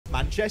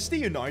Manchester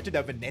United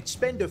have a net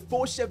spend of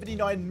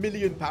 £479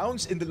 million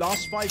in the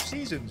last 5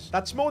 seasons.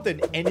 That's more than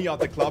any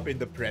other club in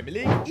the Premier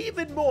League,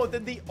 even more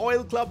than the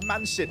oil club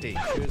Man City.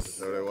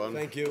 Cheers, everyone.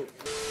 Thank you.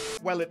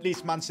 Well, at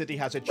least Man City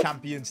has a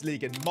Champions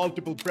League and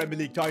multiple Premier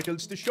League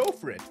titles to show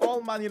for it.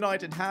 All Man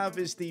United have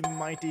is the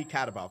mighty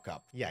Carabao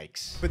Cup.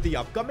 Yikes. For the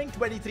upcoming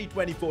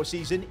 23-24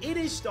 season, it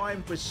is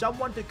time for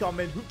someone to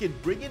come in who can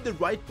bring in the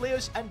right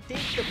players and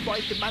take the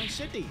fight to Man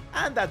City.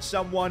 And that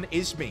someone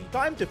is me.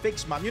 Time to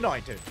fix Man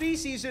United.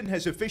 Pre-season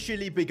has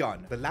officially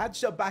begun. The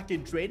lads are back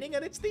in training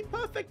and it's the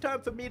perfect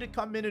time for me to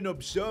come in and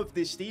observe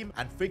this team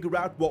and figure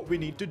out what we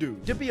need to do.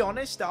 To be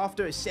honest,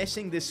 after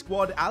assessing this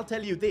squad, I'll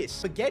tell you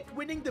this. Forget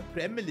winning the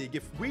Premier League.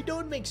 If we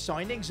don't make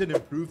signings and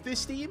improve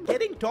this team,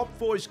 getting top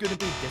 4 is going to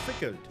be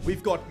difficult.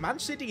 We've got Man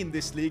City in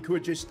this league who are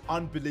just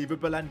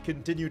unbelievable and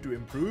continue to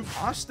improve.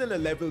 Arsenal are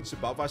levels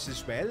above us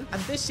as well.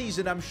 And this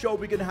season, I'm sure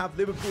we're going to have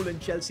Liverpool and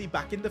Chelsea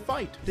back in the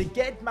fight. To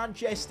get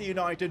Manchester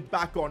United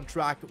back on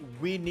track,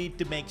 we need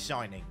to make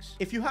signings.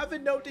 If you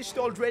haven't noticed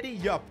already,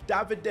 yup,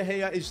 David De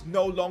Gea is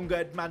no longer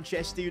at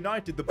Manchester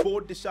United. The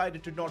board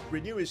decided to not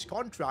renew his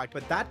contract,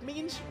 but that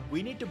means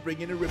we need to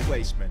bring in a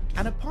replacement.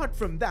 And apart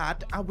from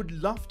that, I would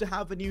love to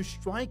have a new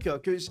striker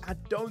because I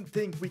don't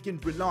think we can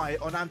rely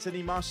on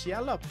Anthony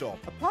Martial up top.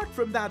 Apart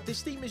from that,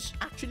 this team is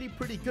actually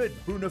pretty good.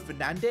 Bruno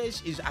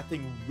Fernandes is, I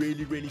think,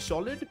 really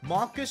solid.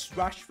 Marcus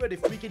Rashford,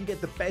 if we can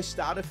get the best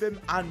out of him,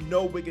 I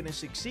know we're going to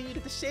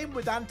succeed. The same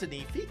with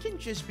Anthony. If he can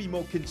just be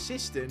more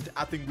consistent,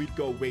 I think we'd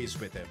go ways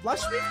with him.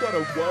 Plus, we've got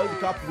a World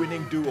Cup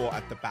winning duo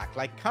at the back.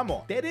 Like, come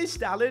on. There is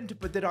talent,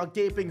 but there are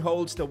gaping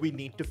holes that we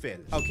need to fill.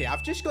 Okay,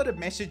 I've just got a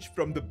message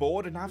from the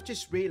board and I've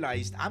just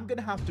realized I'm going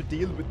to have to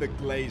deal with the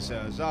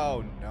Glazers.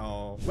 Oh,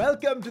 no.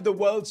 Welcome to the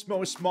world's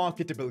most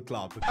marketable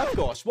club. Of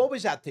course, what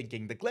was that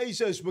thinking? The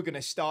Glazers were going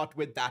to start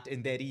with that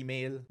in their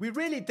email. We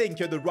really think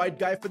you're the right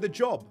guy for the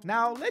job.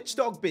 Now, let's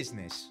talk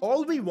business.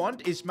 All we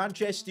want is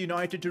Manchester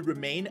United to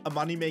remain a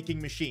money-making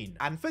machine.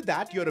 And for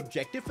that, your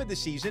objective for the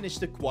season is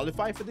to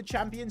qualify for the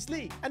Champions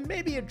League. And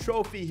maybe a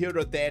trophy here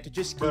or there to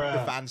just keep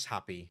the fans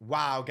happy.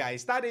 Wow,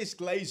 guys, that is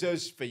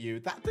Glazers for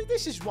you.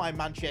 This is why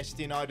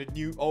Manchester United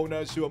new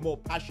owners who are more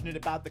passionate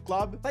about the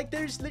club. Like,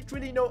 there's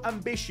literally no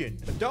ambition.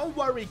 But don't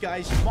worry,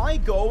 guys. My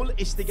goal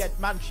is to get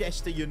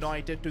Manchester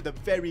United to the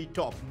very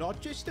top,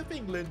 not just of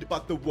England,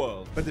 but the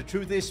world. But the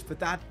truth is, for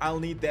that, I'll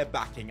need their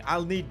backing.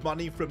 I'll need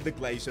money from the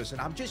Glazers,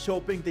 and I'm just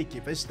hoping they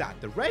give us that.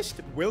 The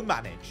rest, we'll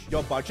manage.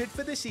 Your budget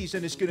for the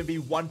season is going to be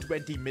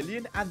 120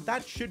 million, and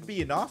that should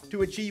be enough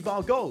to achieve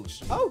our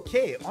goals.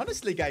 Okay,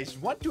 honestly, guys,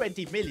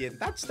 120 million,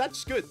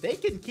 that's good. They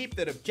can keep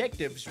their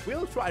objectives.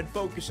 We'll try and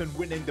focus on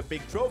winning the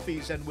big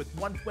trophies, and with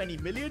 120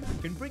 million,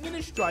 we can bring in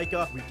a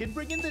striker, we can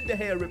bring in the De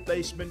Gea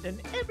replacement, and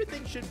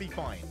everything should be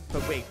fine.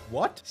 But wait,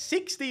 what?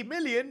 60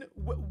 million?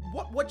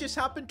 What just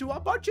happened to our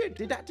budget?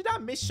 Did I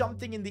miss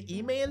something in the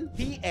email?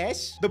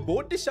 P.S. The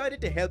board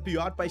decided to help you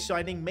out by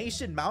signing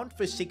Mason Mount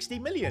for 60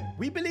 million.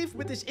 We believe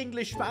with his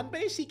English fan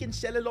base, he can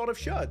sell a lot of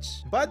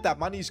shirts. But that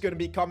money is going to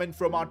be coming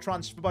from our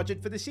transfer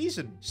budget for the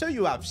season. So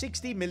you have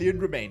 60 million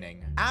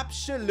remaining.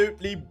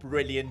 Absolutely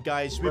brilliant,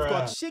 guys. We've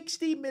got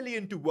 60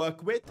 million to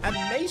work with. And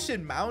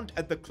Mason Mount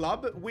at the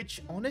club,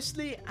 which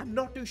honestly, I'm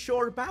not too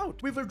sure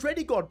about. We've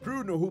already got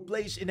Bruno, who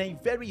plays in a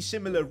very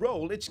similar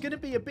role. It's going to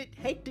be a bit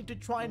hectic to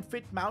try and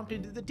fit Mount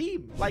into the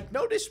team. Like,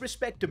 no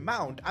disrespect to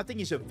Mount, I think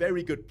he's a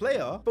very good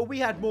player, but we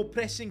had more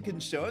pressing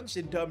concerns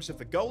in terms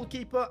of a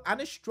goalkeeper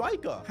and a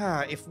striker.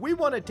 If we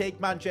want to take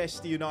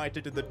Manchester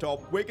United to the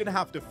top, we're going to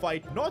have to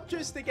fight not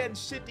just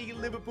against City,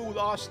 Liverpool,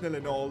 Arsenal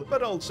and all,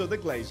 but also the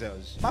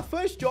Glazers. My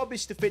first job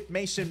is to fit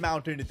Mason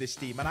Mount into this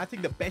team, and I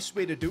think the best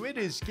way to do it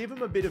is give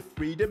him a bit of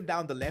freedom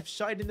down the left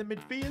side in the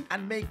midfield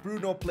and make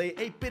Bruno play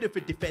a bit of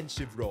a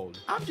defensive role.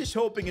 I'm just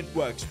hoping it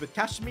works. With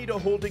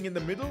Casemiro holding in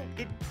the middle,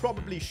 it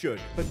probably should.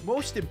 But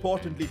most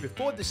importantly,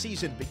 before the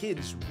season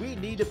begins, we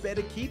need a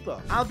better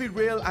keeper. I'll be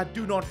real, I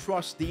do not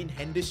trust Dean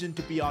Henderson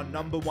to be our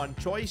 #1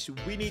 choice.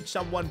 We need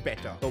someone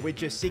better. But with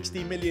just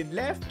 60 million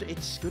left,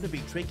 it's going to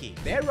be tricky.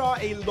 There are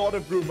a lot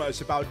of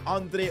rumors about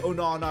Andre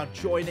Onana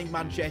joining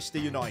Manchester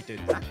United.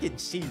 I can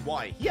see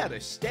why. He had a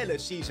stellar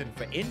season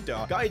for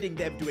Inter, guiding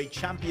them to a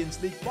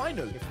Champions League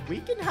final. If we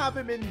can have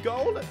him in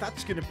goal,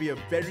 that's going to be a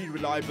very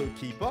reliable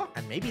keeper,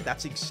 and maybe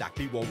that's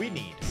exactly what we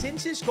need.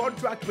 Since his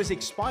contract was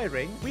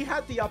expiring, we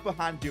had the upper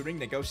hand during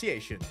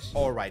negotiations.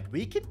 Alright,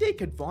 we can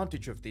take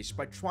advantage of this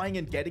by trying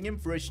and getting him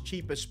for as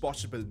cheap as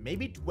possible.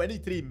 Maybe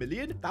 23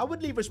 million? That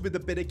would leave us with a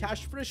bit of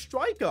cash for a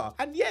striker.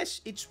 And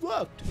yes, it's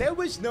worked. There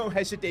was no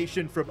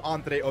hesitation from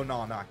Andre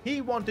Onana.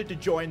 He wanted to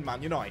join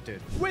Man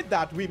United. With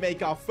that, we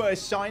make our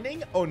first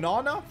signing,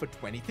 Onana, for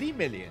 23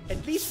 million.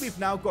 At least we've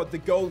now got the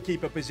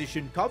goalkeeper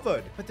position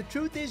covered. But the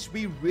truth is,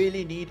 we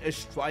really need a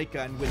striker,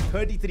 and with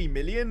 33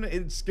 million,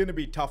 it's gonna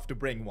be tough to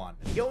bring one.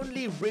 The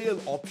only real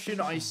option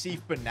I see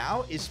for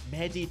now is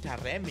Mehdi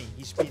Taremi.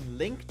 He's been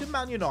linked to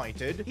Man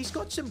United. He's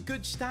got some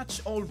good stats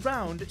all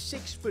round,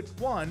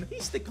 6'1".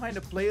 He's the kind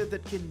of player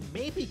that can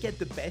maybe get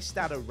the best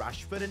out of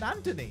Rashford and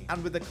Antony.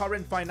 And with the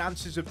current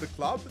finances of the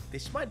club,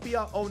 this might be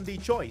our only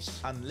choice,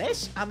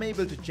 unless I'm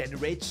able to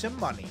generate some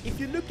money. If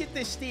you look at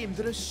this team,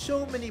 there are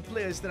so many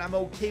players that I'm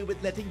okay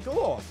with letting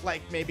go of,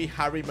 like maybe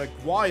Harry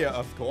Maguire,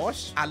 of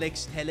course,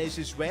 Alex Telles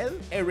as well,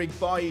 Eric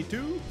Bailly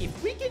too.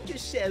 If we can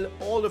just sell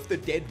all of the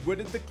dead wood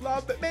at the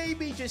club,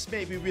 maybe, just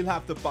maybe, we'll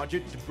have the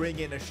budget to bring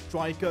in a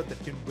striker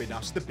that can win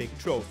us the big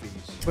trophies.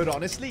 But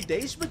honestly,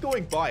 days were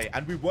going by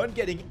and we weren't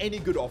getting any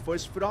good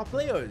offers for our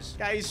players.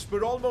 Guys,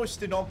 we're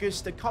almost in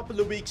August, a couple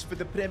of weeks for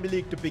the Premier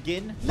League to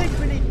begin.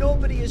 Literally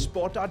nobody has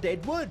bought our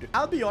dead wood.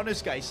 I'll be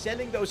honest guys,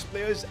 selling those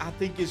players I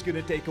think is going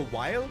to take a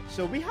while.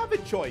 So we have a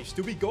choice.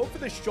 Do we go for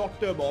the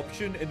short-term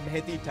option in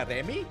Mehdi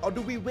Taremi, or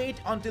do we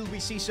wait until we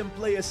see some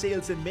player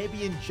sales and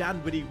maybe in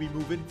January we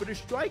move in for a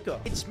striker?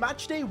 It's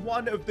match day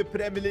 1 of the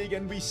Premier League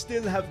and we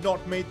still have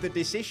not made the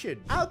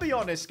decision. I'll be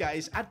honest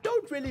guys, I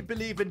don't really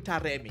believe in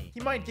Taremi. He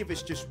might give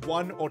us just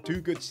 1 or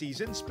 2 good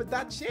seasons, but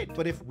that's it.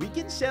 But if we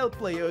can sell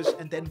players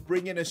and then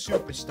bring in a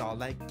superstar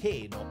like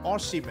Kane or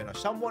Osimhen or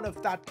someone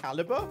of that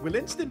caliber, we'll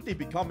instantly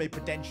become a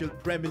potential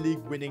Premier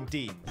League winning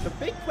team. The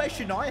big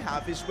question I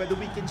have is whether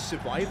we can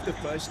survive the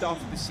first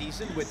half of the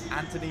season with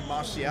Anthony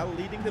Martial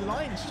leading the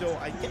line. So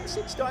I guess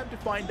it's time to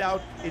find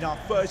out in our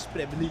first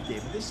Premier League game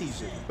of the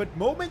season. But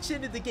moments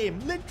into the game,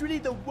 literally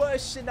the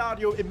worst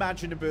scenario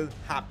imaginable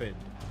happened.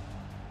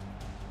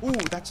 Ooh,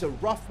 that's a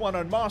rough one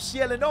on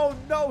Martial, and oh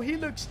no, he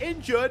looks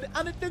injured,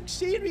 and it looks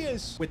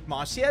serious. With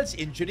Martial's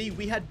injury,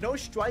 we had no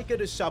striker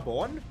to sub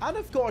on, and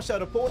of course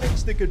our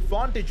opponents took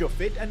advantage of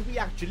it, and we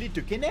actually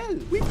took an L.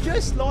 We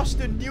just lost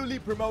to newly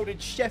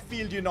promoted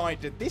Sheffield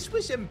United. This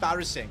was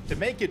embarrassing. To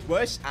make it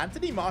worse,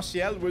 Anthony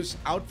Martial was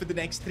out for the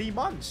next 3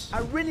 months. I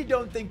really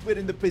don't think we're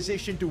in the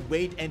position to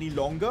wait any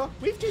longer.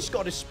 We've just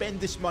got to spend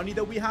this money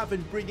that we have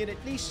and bring in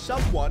at least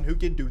someone who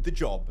can do the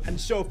job.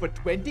 And so for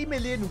 20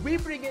 million, we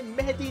bring in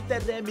Mehdi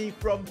Taremi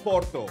from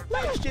Porto.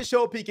 Let's just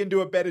hope he can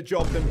do a better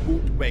job than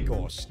Wout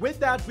Weghorst.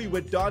 With that, we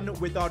were done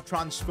with our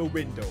transfer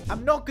window.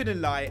 I'm not gonna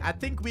lie, I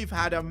think we've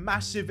had a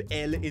massive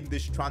L in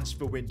this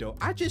transfer window.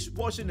 I just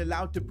wasn't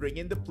allowed to bring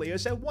in the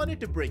players I wanted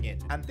to bring in.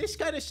 And this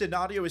kind of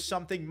scenario is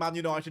something Man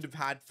United have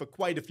had for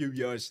quite a few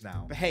years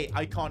now. But hey,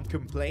 I can't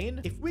complain.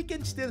 If we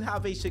can still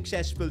have a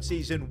successful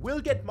season, we'll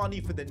get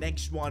money for the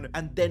next one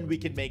and then we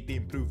can make the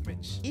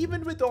improvements.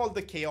 Even with all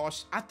the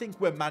chaos, I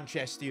think we're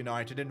Manchester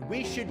United and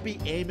we should be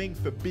aiming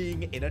for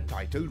being in a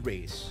title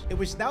race. It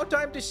was now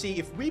time to see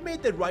if we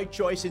made the right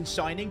choice in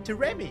signing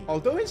Taremi.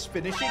 Although his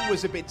finishing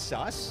was a bit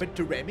sus, but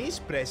Taremi's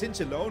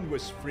presence alone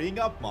was freeing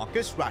up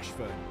Marcus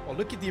Rashford. Oh,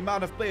 look at the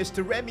amount of players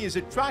Taremi has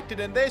attracted,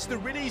 and there's the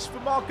release for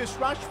Marcus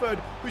Rashford,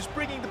 who's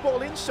bringing the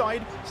ball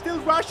inside. Still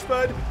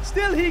Rashford,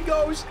 still he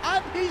goes,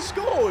 and he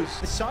scores!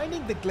 The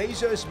signing the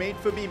Glazers made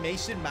for me,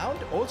 Mason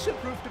Mount, also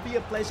proved to be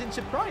a pleasant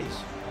surprise.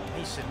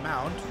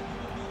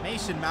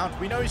 Mason Mount,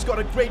 we know he's got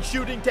a great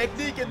shooting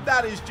technique, and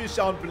that is just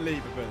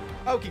unbelievable.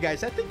 Okay,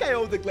 guys, I think I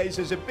owe the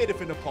Glazers a bit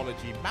of an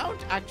apology.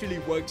 Mount actually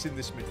works in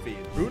this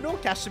midfield. Bruno,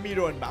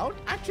 Casemiro, and Mount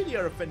actually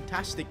are a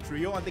fantastic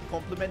trio, and they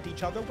complement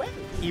each other well.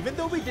 Even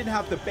though we didn't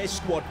have the best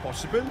squad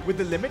possible, with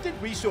the limited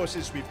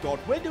resources we've got,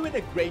 we're doing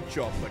a great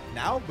job. But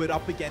now we're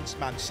up against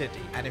Man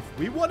City, and if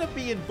we want to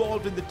be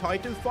involved in the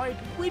title fight,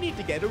 we need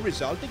to get a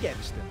result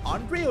against them.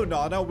 Andre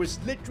Onana was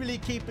literally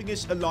keeping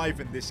us alive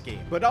in this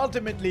game, but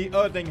ultimately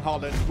Erling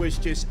Haaland was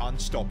just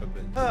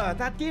unstoppable.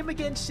 That game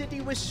against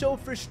City was so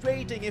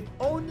frustrating. If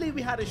only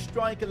we had a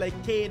striker like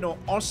Kane or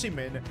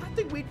Osimhen, I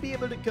think we'd be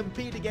able to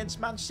compete against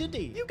Man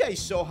City. You guys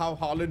saw how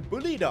Haaland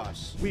bullied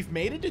us. We've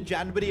made it to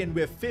January and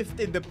we're 5th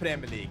in the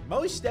Premier League.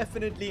 Most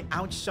definitely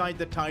outside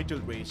the title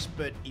race,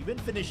 but even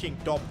finishing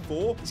top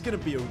 4 is going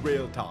to be a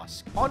real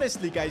task.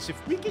 Honestly guys,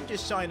 if we can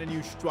just sign a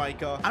new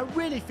striker, I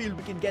really feel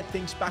we can get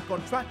things back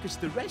on track because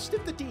the rest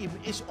of the team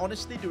is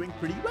honestly doing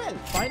pretty well.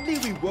 Finally,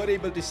 we were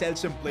able to sell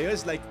some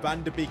players like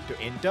Van de Beek to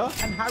Inter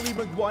and Harry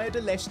Maguire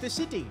to Leicester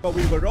City, but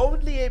we were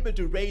only able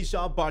to raise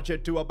our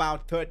budget to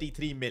about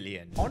 33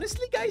 million.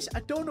 Honestly guys, I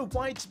don't know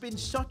why it's been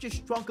such a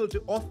struggle to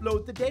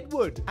offload the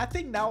deadwood. I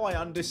think now I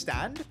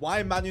understand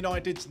why Man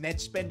United's net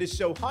spend is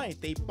so high.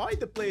 They buy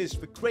the players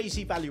for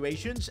crazy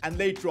valuations and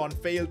later on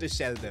fail to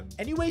sell them.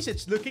 Anyways,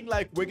 it's looking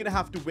like we're gonna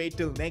have to wait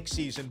till next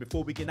season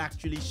before we can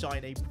actually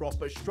sign a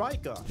proper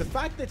striker. The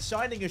fact that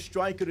signing a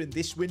striker in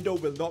this window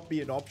will not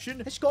be an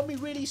option has got me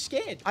really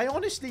scared. I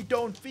honestly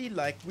don't feel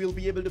like we'll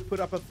be able to put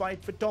up a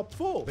fight for top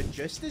 4. But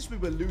just as we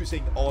were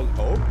losing all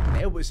hope,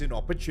 there was an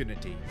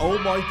opportunity. Oh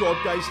my god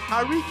guys,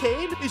 Harry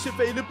Kane is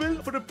available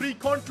for a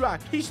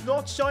pre-contract. He's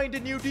not signed a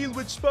new deal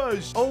with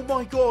Spurs. Oh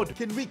my god,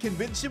 can we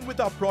convince him with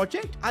our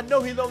project? I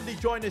know he'll only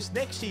join us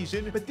next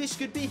season, but this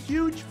could be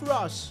huge for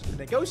us. The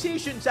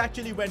negotiations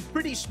actually went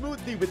pretty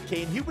smoothly with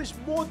Kane. He was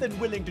more than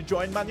willing to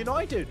join Man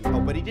United. Oh,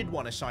 but he did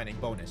want a signing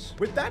bonus.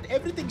 With that,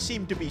 everything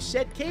seemed to be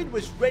set. Kane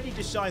was ready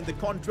to sign the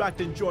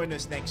contract and join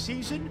us next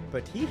season,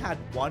 but he had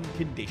one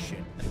condition.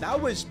 motivation. And that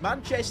was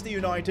Manchester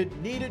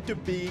United needed to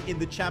be in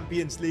the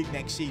Champions League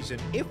next season.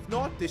 If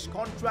not, this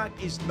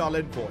contract is null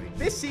and void.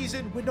 This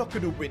season, we're not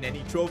going to win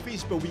any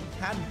trophies, but we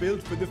can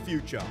build for the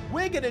future.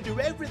 We're going to do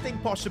everything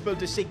possible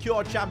to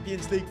secure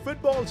Champions League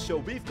football, so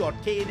we've got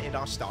Kane in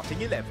our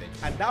starting 11.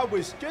 And that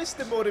was just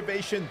the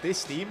motivation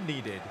this team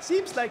needed.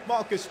 Seems like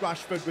Marcus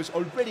Rashford was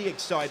already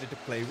excited to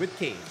play with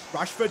Kane.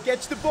 Rashford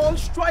gets the ball,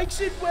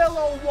 strikes it well.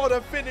 Oh, what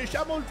a finish.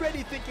 I'm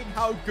already thinking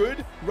how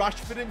good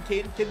Rashford and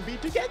Kane can be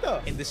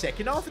together. In the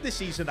second half of the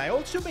season, I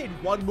also made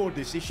one more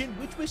decision,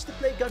 which was to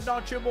play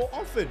Garnacho more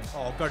often.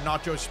 Oh,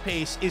 Garnacho's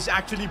pace is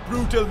actually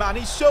brutal, man.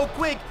 He's so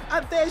quick.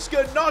 And there's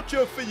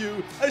Garnacho for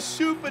you, a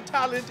super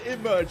talent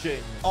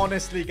emerging.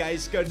 Honestly,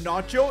 guys,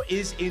 Garnacho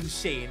is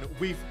insane.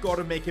 We've got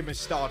to make him a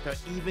starter,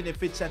 even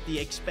if it's at the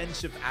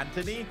expense of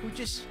Anthony, who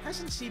just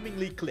hasn't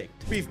seemingly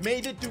clicked. We've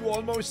made it to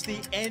almost the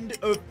end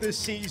of the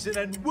season,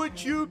 and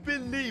would you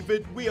believe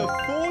it? We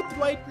are fourth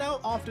right now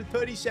after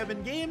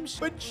 37 games,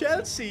 but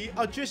Chelsea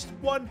are just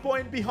 1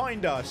 point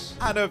behind us.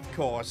 And of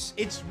course,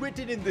 it's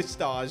written in the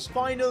stars.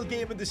 Final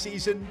game of the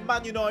season,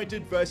 Man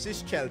United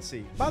versus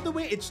Chelsea. By the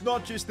way, it's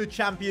not just the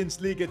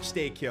Champions League at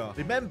stake here.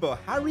 Remember,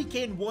 Harry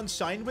Kane won't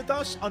sign with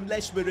us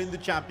unless we're in the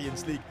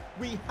Champions League.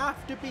 We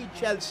have to beat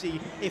Chelsea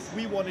if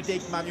we want to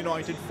take Man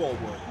United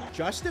forward.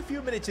 Just a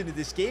few minutes into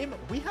this game,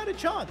 we had a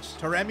chance.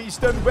 Taremi's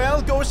done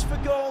well, goes for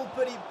goal,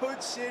 but he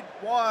puts it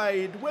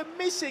wide. We're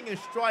missing a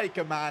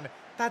striker, man.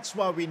 That's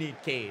why we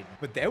need Kane.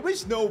 But there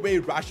was no way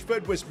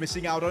Rashford was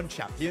missing out on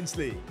Champions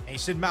League.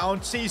 Mason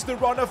Mount sees the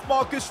run of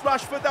Marcus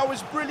Rashford. That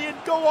was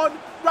brilliant. Go on.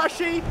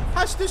 Rashi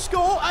has to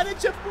score, and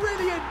it's a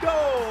brilliant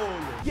goal.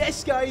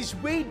 Yes, guys,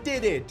 we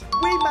did it.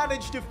 We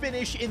managed to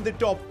finish in the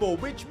top 4,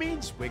 which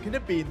means we're going to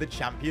be in the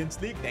Champions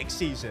League next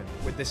season.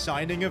 With the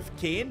signing of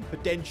Kane,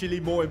 potentially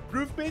more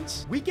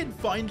improvements, we can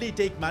finally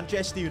take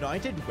Manchester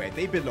United where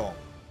they belong.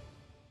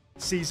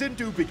 Season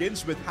 2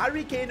 begins with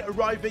Harry Kane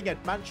arriving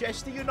at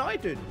Manchester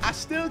United. I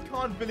still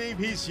can't believe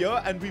he's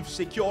here and we've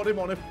secured him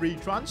on a free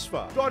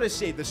transfer. Gotta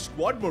say, the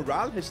squad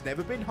morale has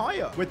never been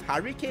higher. With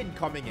Harry Kane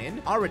coming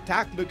in, our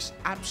attack looks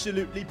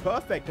absolutely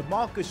perfect. A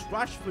Marcus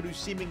Rashford who's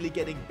seemingly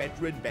getting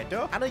better and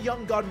better, and a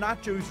young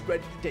Garnacho who's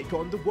ready to take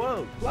on the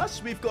world.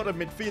 Plus, we've got a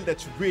midfield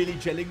that's really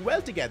gelling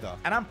well together.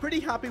 And I'm pretty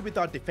happy with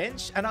our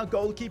defense and our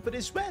goalkeeper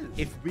as well.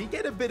 If we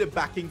get a bit of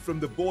backing from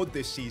the board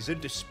this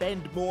season to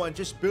spend more and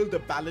just build a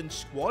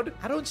balanced squad,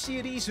 I don't see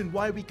a reason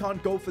why we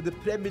can't go for the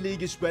Premier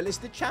League as well as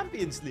the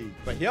Champions League.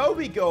 But here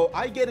we go.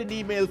 I get an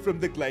email from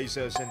the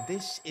Glazers, and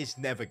this is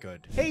never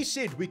good. Hey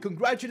Sid, we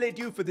congratulate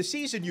you for the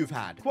season you've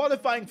had.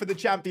 Qualifying for the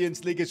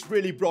Champions League has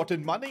really brought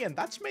in money, and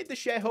that's made the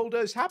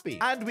shareholders happy.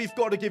 And we've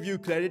got to give you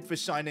credit for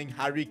signing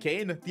Harry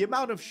Kane. The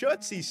amount of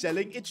shirts he's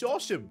selling, it's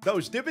awesome.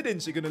 Those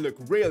dividends are going to look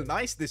real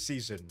nice this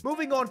season.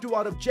 Moving on to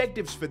our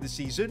objectives for the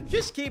season,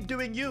 just keep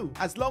doing you.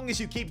 As long as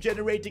you keep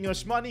generating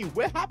us money,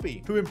 we're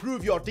happy. To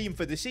improve your team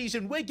for the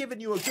season, we're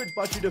giving you a good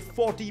budget of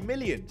 40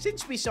 million.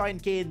 Since we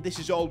signed Kane, this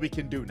is all we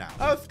can do now.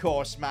 Of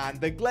course, man,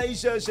 the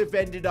Glazers have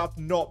ended up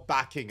not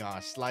backing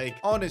us. Like,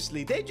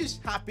 honestly, they're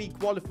just happy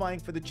qualifying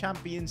for the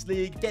Champions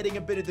League, getting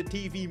a bit of the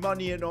TV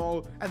money and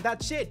all, and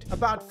that's it.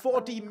 About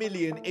 40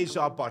 million is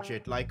our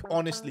budget. Like,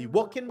 honestly,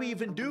 what can we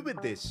even do with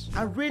this?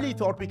 I really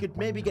thought we could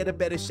maybe get a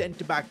better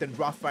centre-back than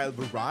Raphael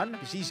Varane,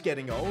 because he's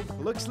getting old.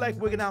 Looks like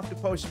we're gonna have to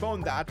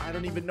postpone that. I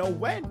don't even know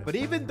when. But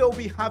even though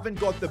we haven't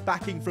got the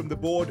backing from the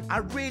board, I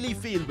really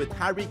feel with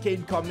Harry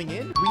Kane coming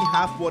in, we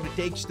have what it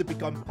takes to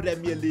become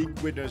Premier League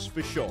winners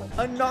for sure.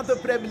 Another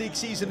Premier League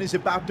season is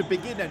about to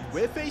begin, and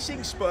we're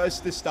facing Spurs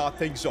to start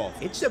things off.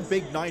 It's a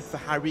big night for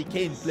Harry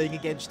Kane playing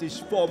against his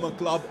former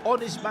club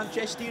on his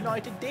Manchester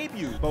United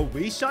debut. But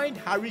we signed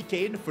Harry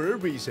Kane for a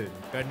reason.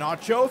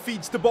 Garnacho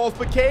feeds the ball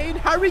for Kane.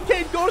 Harry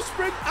Kane goes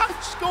for it and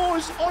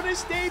scores on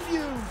his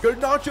debut.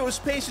 Garnacho's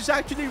pace is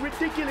actually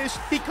ridiculous.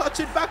 He cuts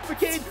it back for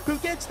Kane, who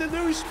gets the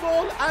loose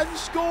ball and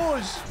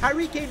scores.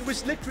 Harry Kane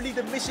was literally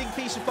the missing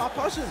piece of our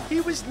puzzle.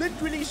 He was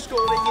literally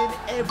scoring in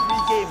every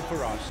game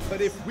for us.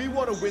 But if we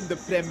want to win the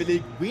Premier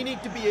League, we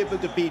need to be able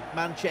to beat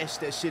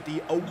Manchester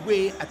City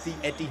away at the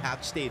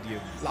Etihad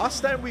Stadium.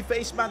 Last time we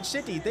faced Man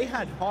City, they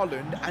had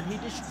Haaland and he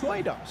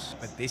destroyed us.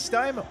 But this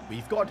time,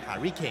 we've got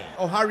Harry Kane.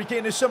 Oh, Harry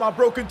Kane has somehow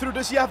broken through.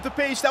 Does he have the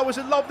pace? That was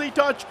a lovely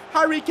touch.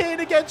 Harry Kane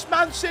against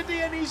Man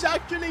City, and he's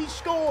actually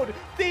scored.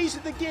 These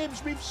are the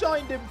games we've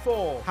signed him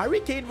for. Harry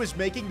Kane was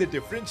making the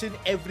difference in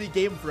every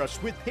game for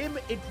us. With him,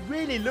 it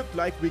really looked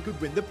like we could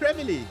win the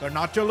Premier League.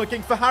 Garnacho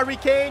looking for Harry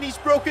Kane. He's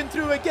broken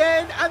through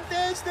again, and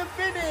there's the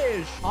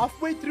finish.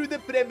 Halfway through the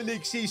Premier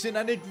League season,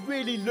 and it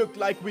really looked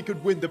like we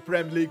could win the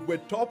Premier League. We're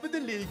top of the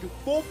league,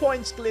 4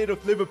 points clear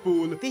of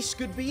Liverpool. This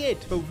could be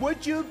it. But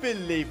would you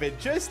believe it?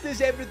 Just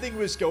as everything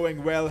was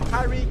going well,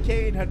 Harry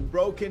Kane had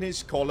broken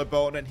his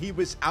collarbone, and he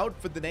was out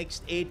for the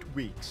next 8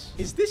 weeks.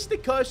 Is this the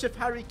curse of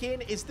Harry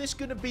Kane? Is this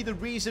going to be the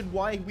reason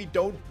why we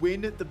don't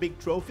win the big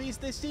trophies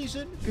this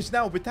season? Because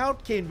now,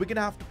 without Kane, we're going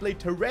to have to play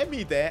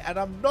Taremi there, and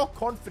I'm not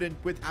confident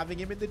with having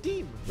him in the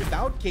team.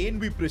 Without Kane,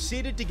 we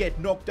proceeded to get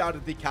knocked out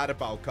of the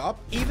Carabao Cup,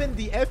 even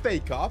the FA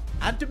Cup,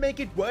 and to make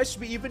it worse,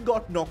 we even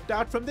got knocked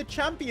out from the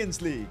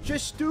Champions League.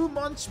 Just 2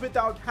 months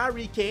without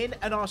Harry Kane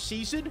and our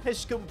season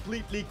has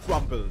completely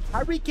crumbled.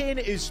 Harry Kane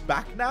is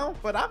back now,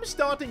 but I'm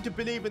starting to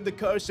believe in the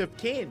curse of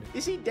Kane.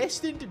 Is he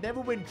destined to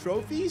never win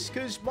trophies?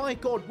 Because my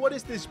god, what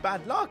is this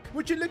bad luck?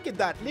 Would you look at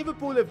that?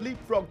 Liverpool have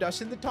leapfrogged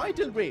us in the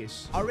title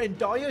race. Our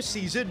entire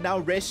season now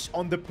rests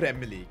on the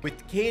Premier League.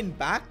 With Kane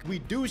back, we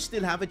do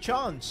still have a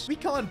chance. We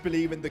can't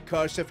believe in the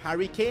curse of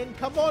Harry Kane.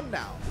 Come on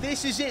now.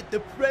 This is it,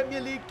 the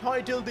Premier League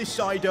title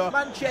decider.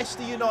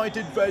 Manchester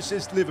United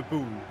versus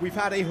Liverpool. We've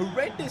had a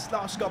horrendous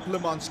last couple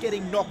of months,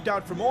 getting knocked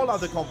out from all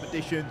other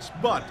competitions.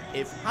 But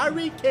if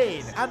Harry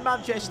Kane and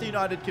Manchester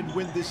United can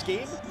win this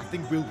game, I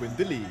think we'll win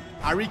the league.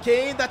 Harry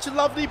Kane, that's a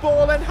lovely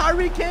ball, and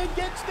Harry Kane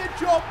gets the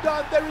job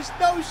done. There is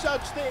no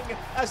such thing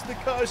as the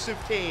curse of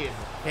Kane.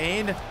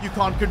 Kane, you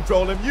can't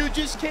control him. You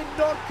just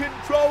cannot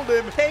control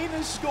him. Kane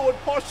has scored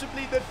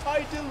possibly the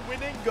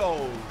title-winning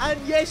goal. And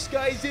yes,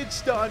 guys,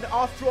 it's done.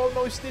 After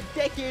almost a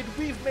decade,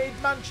 we've made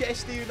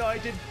Manchester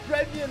United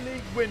Premier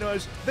League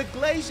winners. The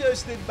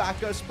Glazers didn't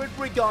back us, but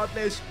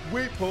regardless,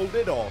 we pulled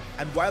it off.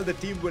 And while the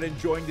team were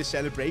enjoying the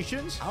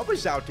celebrations, I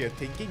was out here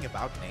thinking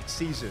about next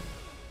season.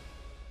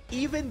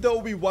 Even though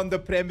we won the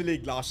Premier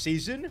League last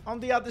season, on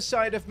the other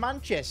side of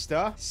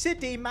Manchester,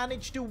 City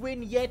managed to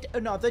win yet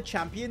another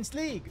Champions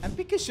League. And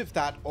because of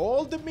that,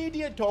 all the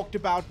media talked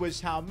about was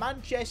how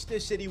Manchester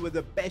City were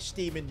the best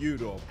team in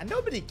Europe. And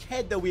nobody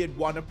cared that we had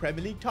won a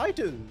Premier League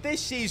title.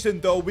 This season,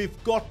 though,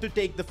 we've got to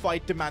take the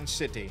fight to Man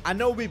City. I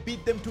know we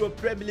beat them to a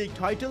Premier League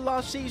title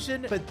last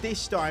season, but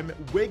this time,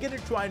 we're going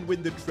to try and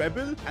win the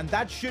treble, and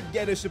that should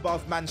get us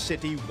above Man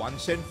City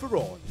once and for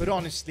all. But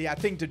honestly, I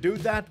think to do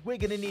that, we're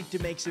going to need to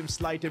make some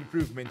slight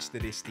improvements to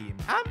this team.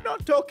 I'm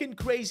not talking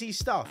crazy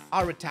stuff.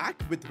 Our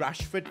attack with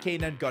Rashford,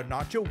 Kane and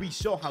Garnacho, we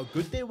saw how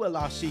good they were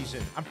last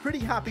season. I'm pretty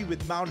happy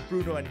with Mount,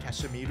 Bruno and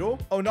Casemiro.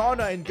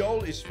 Onana in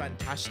goal is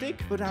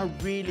fantastic, but I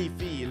really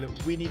feel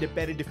we need a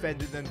better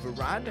defender than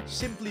Varane,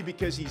 simply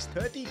because he's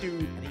 32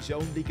 and he's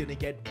only gonna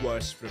get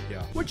worse from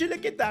here. Would you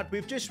look at that?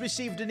 We've just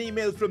received an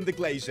email from the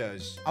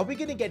Glazers. Are we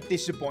gonna get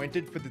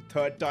disappointed for the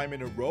 3rd time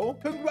in a row?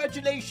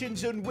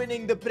 Congratulations on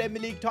winning the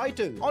Premier League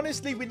title.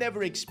 Honestly, we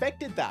never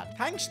expected that.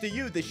 Thanks to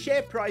you, the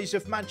share price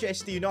of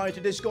Manchester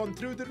United has gone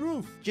through the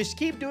roof. Just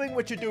keep doing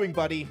what you're doing,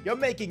 buddy. You're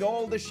making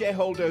all the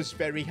shareholders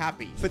very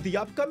happy. For the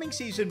upcoming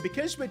season,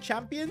 because we're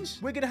champions,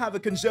 we're gonna have a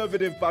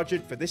conservative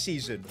budget for the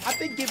season. I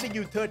think giving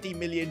you 30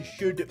 million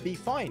should be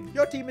fine.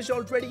 Your team is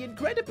already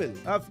incredible.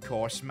 Of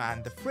course,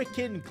 man, the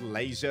freaking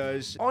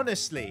Glazers.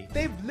 Honestly,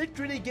 they've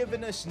literally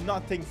given us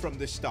nothing from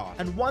the start.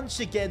 And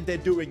once again, they're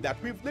doing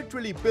that. We've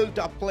literally built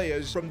up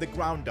players from the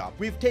ground up.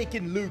 We've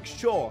taken Luke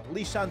Shaw,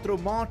 Lisandro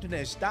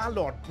Martinez,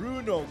 Dalot,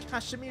 Bruno,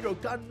 Casemiro,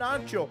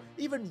 Garnacho,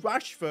 even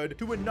Rashford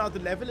to another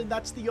level, and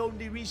that's the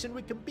only reason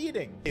we're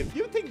competing. If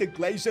you think the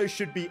Glazers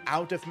should be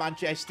out of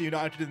Manchester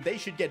United and they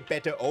should get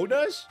better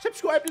owners,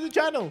 subscribe to the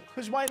channel,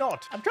 because why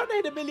not? I'm trying to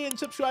hit 1 million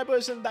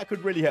subscribers and that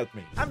could really help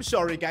me. I'm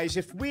sorry guys,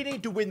 if we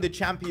need to win the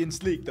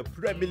Champions League, the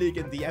Premier League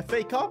and the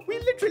FA Cup, we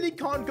literally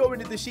can't go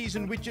into the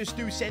season with just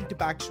 2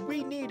 centre-backs.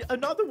 We need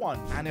another one.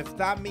 And if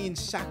that means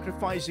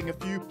sacrificing a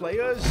few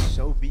players,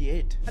 so be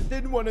it. I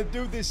didn't want to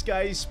do this,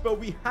 guys, but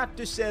we had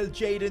to sell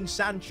Jadon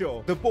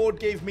Sancho. The board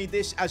gave me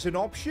this as an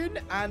option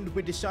and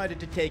we decided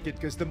to take it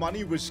because the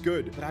money was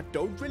good, but I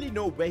don't really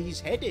know where he's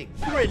heading.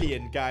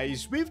 Brilliant,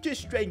 guys. We've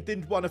just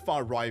strengthened one of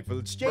our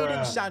rivals.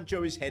 Jadon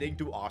Sancho is heading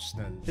to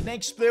Arsenal. The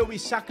next player we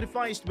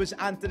sacrificed was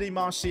Anthony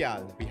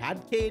Martial. We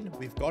had Kane,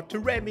 we've got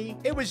Taremi.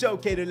 It was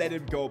okay to let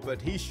him go,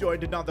 but he's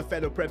joined another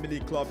fellow Premier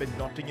League club in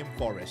Nottingham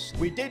Forest.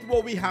 We did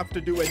what we have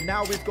to do and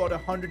now we've got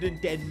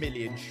 110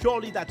 million.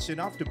 Surely that's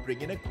enough to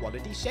bring in a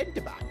quality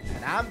centre-back.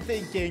 And I'm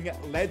thinking,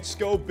 let's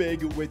go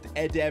big with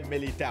Eder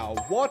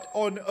Militao. What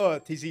on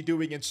earth is he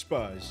doing in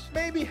Spurs?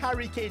 Maybe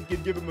Harry Kane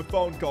can give him a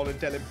phone call and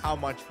tell him how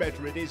much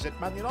better it is at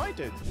Man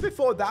United.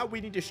 Before that,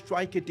 we need to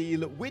strike a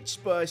deal with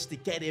Spurs to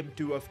get him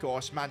to, of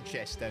course,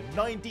 Manchester.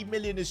 90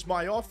 million is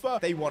my offer.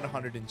 They want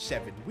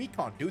 107. We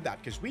can't do that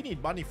because we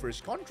need money for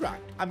his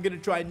contract. I'm going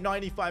to try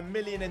 95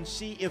 million and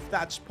see if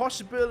that's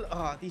possible.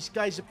 These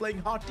guys are playing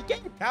hard to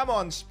get. Come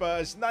on,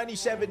 Spurs.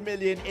 97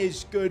 million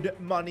is good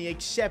money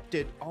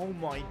accepted. Oh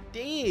my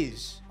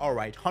days. All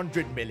right,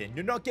 100 million.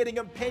 You're not getting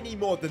a penny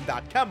more than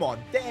that. Come on,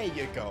 there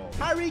you go.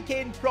 Harry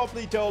Kane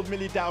probably told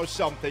Militao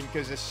something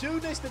because as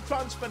soon as the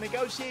transfer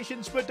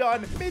negotiations were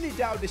done,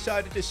 Militao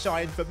decided to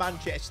sign for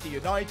Manchester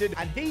United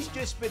and he's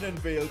just been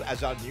unveiled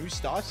as our new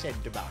star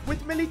centre-back.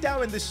 With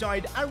Militao in the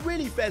side, I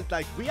really felt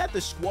like we had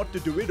the squad to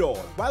do it all.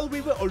 While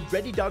we were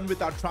already done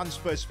with our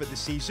transfers for the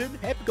season,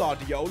 Pep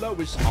Guardiola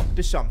was up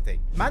to something.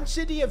 Man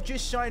City have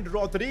just signed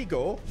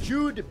Rodrigo,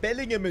 Jude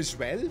Bellingham as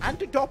well, and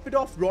to top it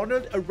off,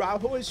 Ronald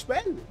Araujo as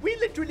well. We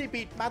literally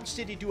beat Man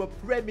City to a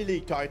Premier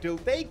League title,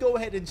 they go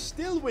ahead and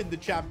still win the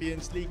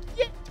Champions League,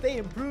 yet they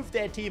improve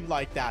their team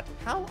like that.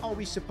 How are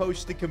we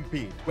supposed to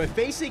compete? We're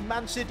facing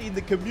Man City in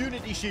the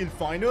Community Shield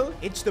final.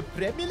 It's the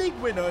Premier League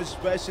winners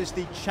versus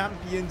the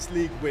Champions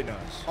League winners.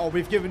 Oh,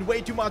 we've given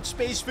way too much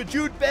space for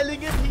Jude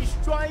Bellingham. He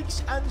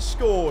strikes and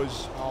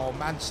scores. Oh,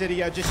 Man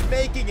City are just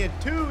making it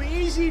too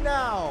easy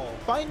now.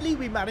 Finally,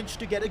 we managed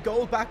to get a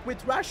goal back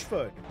with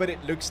Rashford, but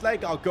it looks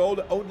like our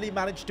goal only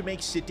managed to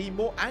make City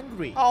more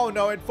angry. Oh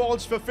no, it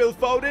falls for Phil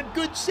Foden.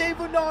 Good save,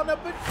 Onana,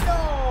 but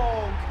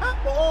no!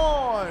 Come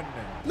on!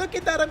 Look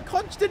at that, I'm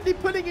constantly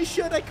pulling his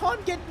shirt. I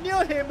can't get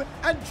near him,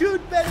 and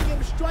Jude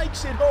Bellingham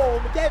strikes it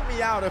home. Get me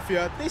out of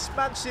here. This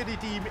Man City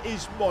team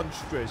is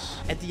monstrous.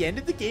 At the end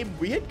of the game,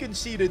 we had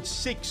conceded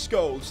 6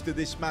 goals to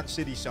this Man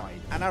City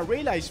side, and I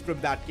realized from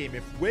that game,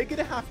 if we're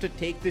gonna have to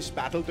take this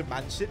battle to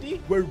Man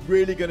City, we're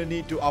really gonna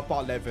need to up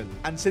our level.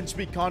 And since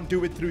we can't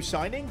do it through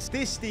signings,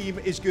 this team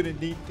is gonna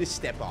need to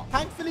step up.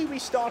 Thankfully, we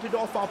started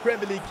off our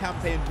Premier League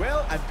campaign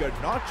well, and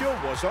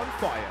Garnacho was on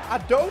fire. I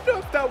don't know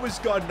if that was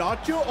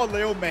Garnacho or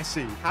Leo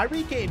Messi.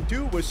 Harry Kane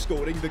too was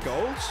scoring the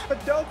goals,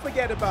 but don't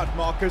forget about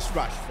Marcus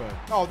Rashford.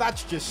 Oh,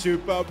 that's just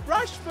superb.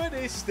 Rashford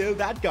is still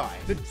that guy.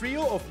 The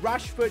trio of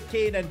Rashford,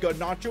 Kane, and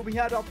Garnacho we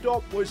had up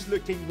top was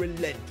looking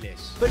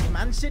relentless. But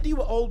Man City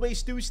were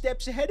always 2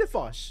 steps ahead of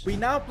us. We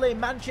now play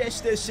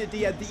Manchester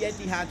City at the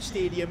Etihad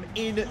Stadium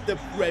in the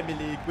Premier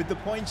League. With the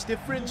points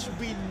difference,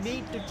 we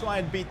need to try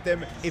and beat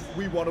them if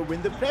we want to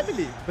win the Premier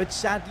League. But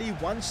sadly,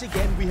 once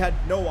again, we had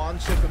no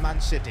answer for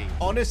Man City.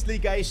 Honestly,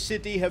 guys,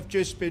 City have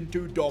just been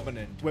too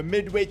dominant.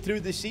 We're midway through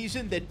the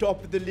season, they're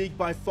top of the league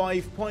by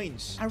 5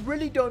 points. I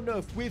really don't know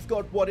if we've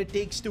got what it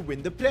takes to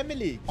win the Premier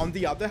League. On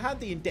the other hand,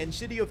 the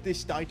intensity of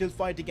this title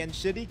fight against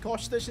City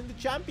cost us in the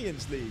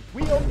Champions League.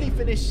 We only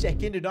finished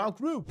 2nd in our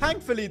group.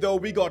 Thankfully, though,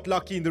 we got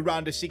lucky in the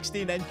round of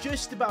 16 and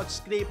just about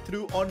scraped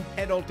through on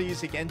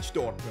penalties against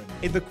Dortmund.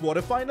 In the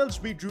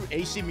quarterfinals, we drew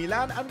AC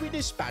Milan and we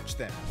dispatched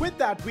them. With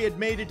that, we had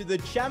made it to the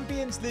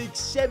Champions League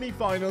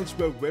semi-finals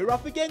where we're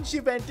up against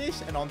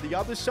Juventus, and on the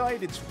other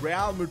side, it's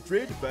Real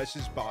Madrid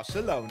versus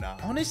Barcelona.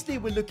 Honestly,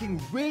 we're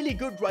looking really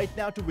good right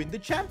now to win the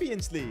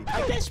Champions League.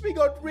 I guess we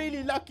got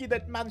really lucky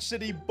that Man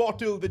City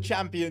bottled the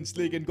Champions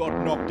League and got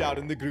knocked out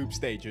in the group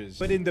stages.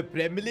 But in the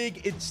Premier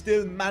League, it's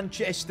still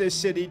Manchester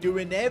City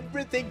doing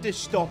everything to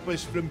stop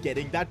us from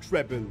getting that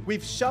treble.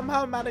 We've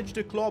somehow managed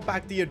to claw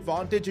back the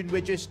advantage and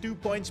we're just 2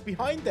 points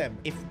behind them.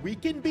 If we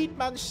can beat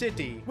Man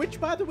City,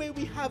 which by the way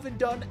we haven't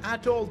done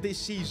at all this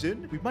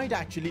season, we might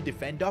actually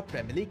defend our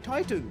Premier League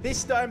title.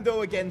 This time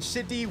though, against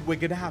City, we're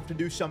gonna have to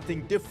do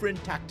something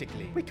different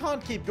tactically. We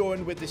can't keep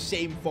going with the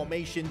same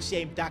formation,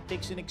 same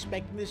tactics, and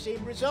expecting the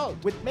same result.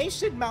 With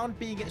Mason Mount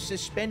being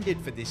suspended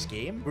for this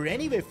game, we're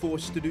anyway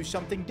forced to do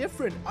something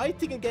different. I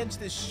think against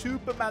this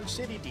Superman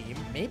City team,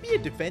 maybe a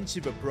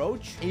defensive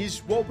approach is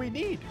what we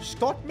need.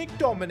 Scott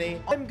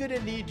McTominay, I'm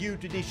gonna need you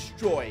to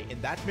destroy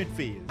in that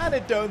midfield. And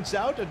it turns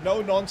out a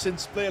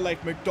no-nonsense player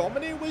like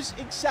McTominay was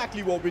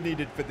exactly what we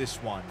needed for this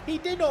one. He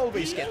didn't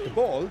always get the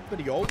ball, but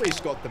he always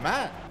got the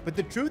man. But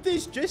the truth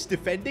is, just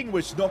defending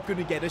was not going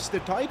to get us the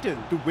title.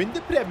 To win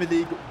the Premier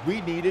League,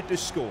 we needed to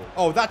score.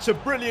 Oh, that's a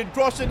brilliant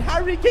cross, and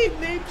Harry Kane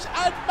leaps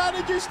and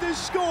manages to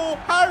score.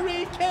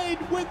 Harry Kane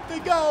with the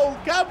goal.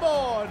 Come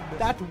on.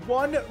 That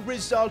one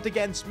result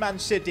against Man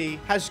City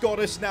has got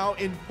us now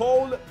in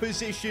pole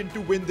position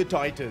to win the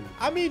title.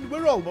 I mean,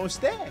 we're almost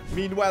there.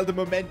 Meanwhile, the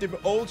momentum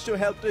also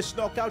helped us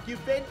knock out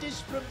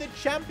Juventus from the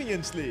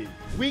Champions League.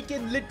 We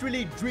can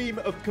literally dream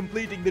of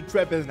completing the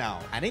treble now,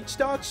 and it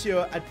starts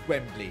here at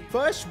Wembley.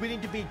 First, we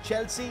need to beat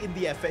Chelsea in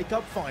the FA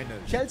Cup final.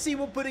 Chelsea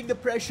were putting the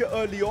pressure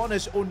early on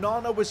as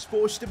Onana was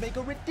forced to make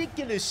a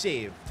ridiculous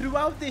save.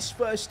 Throughout this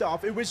first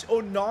half, it was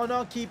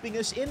Onana keeping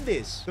us in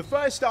this. The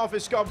first half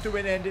has come to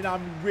an end, and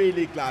I'm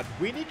really glad.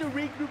 We need to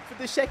regroup for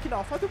the second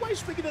half,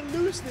 otherwise we're going to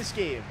lose this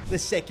game. The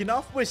second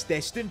half was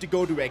destined to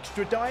go to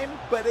extra time,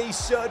 but a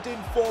certain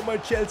former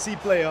Chelsea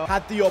player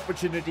had the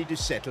opportunity to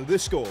settle the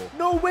score.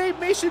 No way,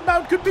 Mason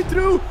Mount could be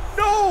through.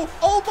 No!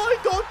 Oh my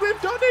God,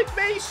 we've done it!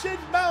 Mason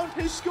Mount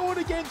has scored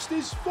against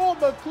his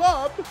former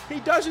club. He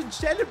doesn't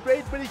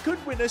celebrate, but he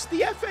could win us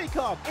the FA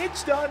Cup.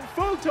 It's done,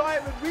 full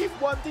time, and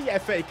we've won the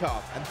FA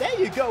Cup. And there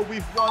you go,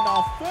 we've won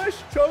our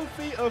first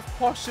trophy of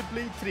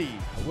possibly 3.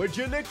 Would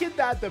you look at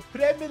that? The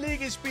Premier League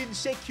has been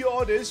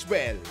secured as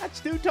well. That's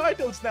 2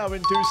 titles now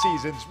in 2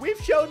 seasons. We've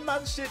shown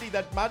Man City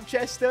that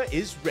Manchester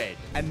is red.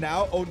 And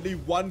now only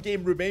 1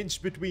 game remains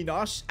between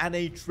us and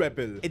a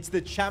treble. It's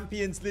the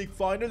Champions League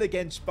final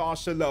against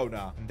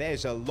Barcelona. And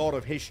there's a lot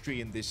of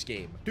history in this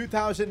game.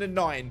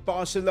 2009,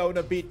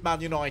 Barcelona beat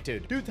Man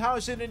United.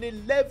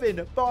 2011,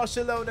 season,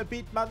 Barcelona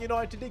beat Man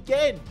United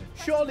again.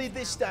 Surely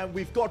this time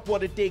we've got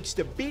what it takes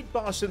to beat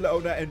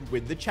Barcelona and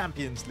win the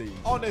Champions League.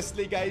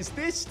 Honestly, guys,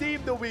 this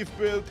team that we've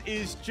built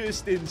is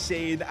just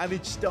insane, and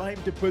it's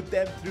time to put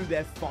them through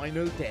their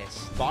final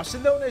test.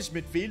 Barcelona's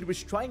midfield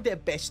was trying their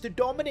best to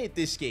dominate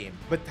this game,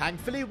 but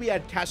thankfully we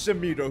had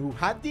Casemiro, who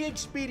had the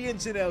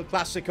experience in El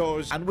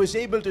Clasicos and was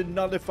able to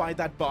nullify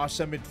that Barca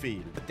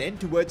midfield. But then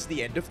towards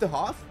the end of the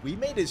half, we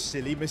made a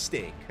silly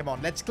mistake. Come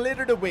on, let's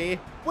clear it away.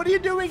 What are you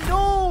doing?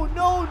 No,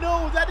 no,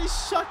 no. That is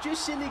such a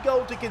silly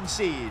goal to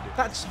concede.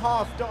 That's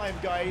half time,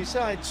 guys.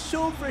 It's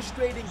so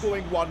frustrating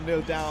going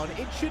 1-0 down.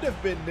 It should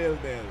have been 0-0.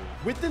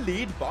 With the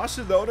lead,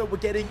 Barcelona were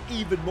getting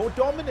even more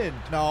dominant.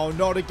 No,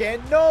 not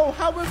again. No,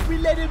 how have we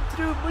let him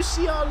through?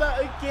 Musiala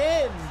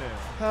again.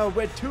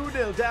 We're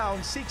 2-0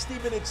 down 60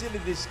 minutes into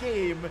this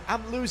game.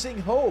 I'm losing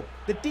hope.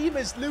 The team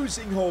is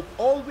losing hope.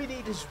 All we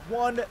need is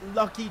one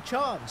lucky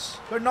chance.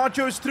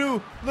 Garnacho's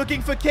through,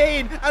 looking for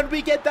Kane, and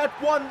we get that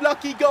one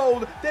lucky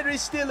goal. There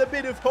is still a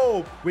bit of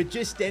hope. With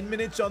just 10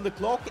 minutes on the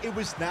clock, it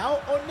was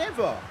now or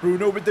never.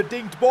 Bruno with the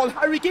dinked ball.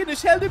 Harry Kane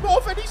has held him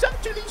off, and he's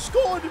actually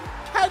scored.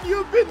 Can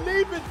you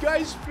believe it,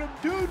 guys? From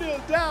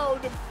 2-0 down,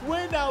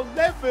 we're now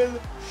level.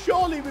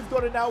 Surely we've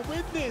got to now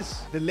win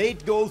this. The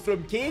late goal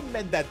from Kane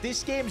meant that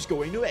this game's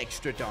going to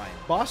extra time.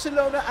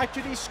 Barcelona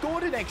actually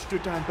scored in extra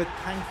time, but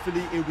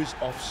thankfully it was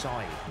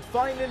offside.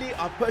 Finally,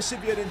 our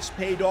perseverance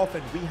paid off,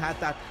 and we had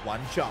that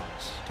one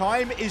chance.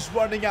 Time is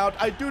running out.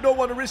 I do not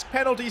want to risk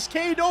penalties.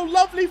 Kane, oh,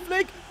 lovely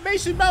flick.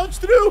 Mason Mount's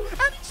through,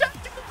 and he's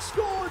actually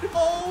scored.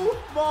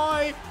 Oh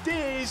my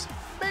days.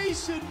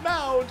 Mason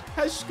Mount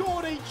has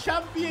scored a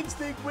Champions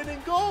League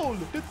winning goal.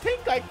 To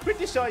think I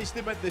criticized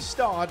him at the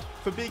start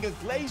for being a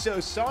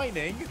Glazer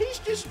signing, he's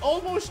just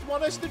almost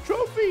won us the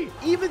trophy.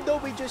 Even though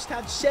we just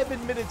had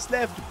 7 minutes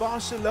left,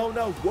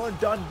 Barcelona weren't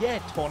done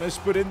yet. Corners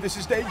put in, this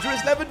is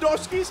dangerous.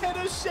 Lewandowski's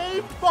header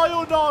saved by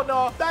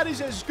Onana. That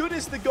is as good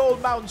as the goal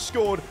Mount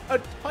scored. A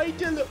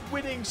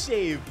title-winning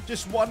save.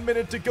 Just 1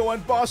 minute to go,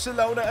 and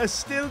Barcelona are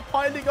still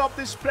piling up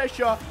this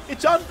pressure.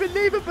 It's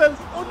unbelievable.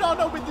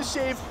 Onana with the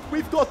save.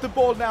 We've got the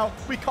ball now.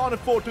 We can't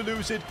afford to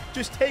lose it.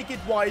 Just take it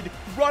wide.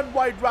 Run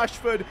wide,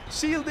 Rashford.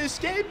 Seal this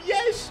game.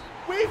 Yes,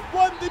 we've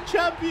won the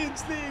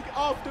Champions League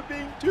after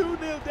being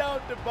 2-0 down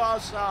to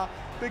Barca.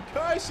 The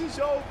curse is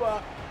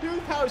over.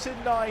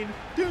 2009,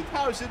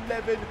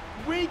 2011,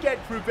 we get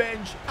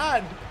revenge,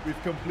 and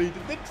we've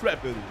completed the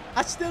treble.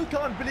 I still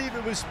can't believe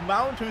it was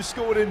Mount who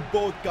scored in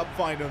both cup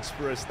finals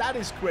for us. That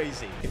is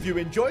crazy. If you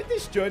enjoyed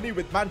this journey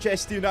with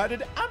Manchester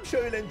United, I'm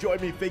sure you'll enjoy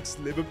me fix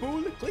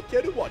Liverpool. Click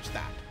here to watch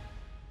that.